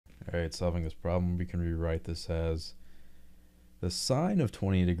Alright, solving this problem, we can rewrite this as the sine of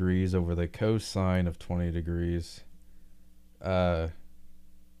 20 degrees over the cosine of 20 degrees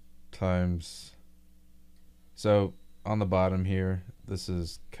times, so on the bottom here, this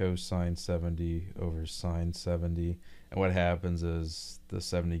is cosine 70 over sine 70, and what happens is the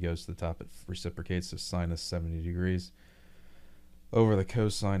 70 goes to the top, it reciprocates, so sine is 70 degrees over the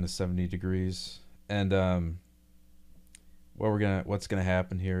cosine of 70 degrees. And what's gonna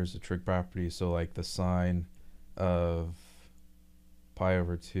happen here is a trig property, so like the sine of pi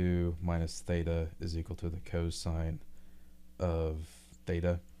over 2 minus theta is equal to the cosine of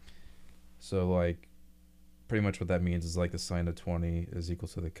theta. So like pretty much what that means is like the sine of 20 is equal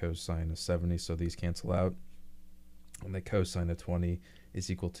to the cosine of 70, so these cancel out, and the cosine of 20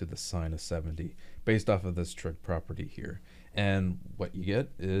 is equal to the sine of 70 based off of this trig property here. And what you get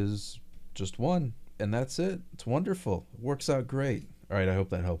is just 1, and that's it. It's wonderful. It works out great. All right, I hope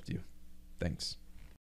that helped you. Thanks.